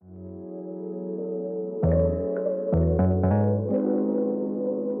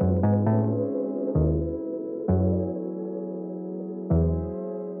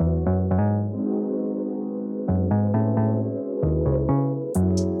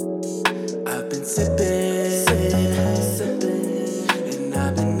sippin', and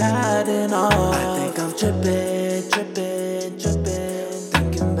I've been nodding off. I think I'm trippin',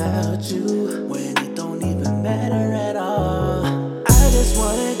 thinking about you when it don't even matter at all. I just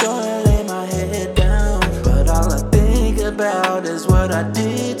wanna go and lay my head down, but all I think about is what I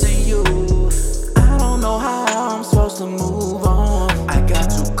did to you. I don't know how I'm supposed to move on. I got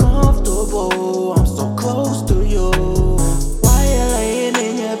too comfortable, I'm so close to you. Why you laying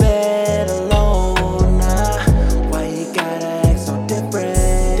in your bed alone now? Why you gotta act so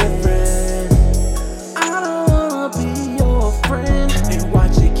different? I don't wanna be your friend and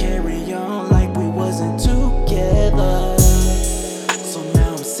watch it carry on like we wasn't together. So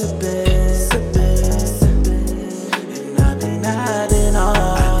now I'm sippin', and I've been nodding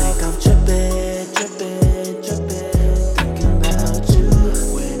off. I think I'm trippin', thinking about you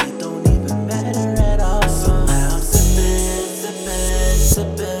when it don't even matter at all. So now I'm sippin',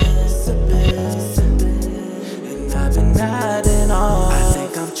 and I've been nodding off. I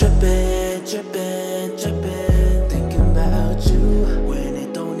think I'm trippin', thinking about you when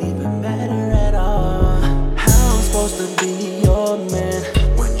it don't even matter at all. How I'm supposed to be your man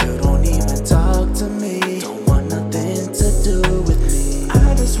when you don't even talk to me? Don't want nothing to do with me.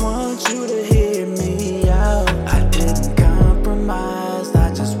 I just want you to hear me out. I didn't compromise,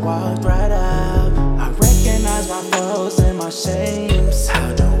 I just walked right out. I recognize my faults and my shames.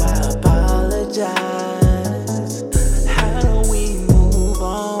 How do I apologize? How do we move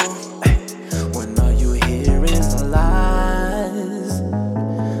on when all you hear is lies?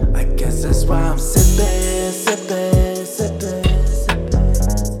 I guess that's why I'm sippin',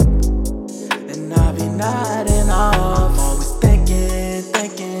 and I be nodding off. I'm always thinking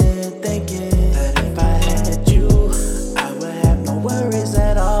that if I had you, I would have no worries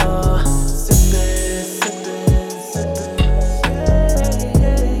at all. Sippin',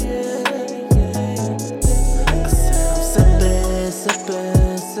 I said I'm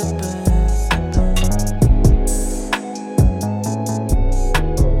sippin'.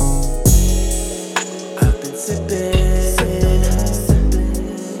 I've been sippin',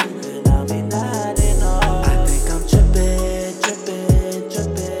 and I'll be nodding off. I think I'm trippin',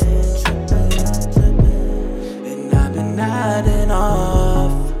 and I've been nodding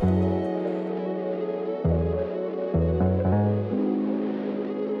off.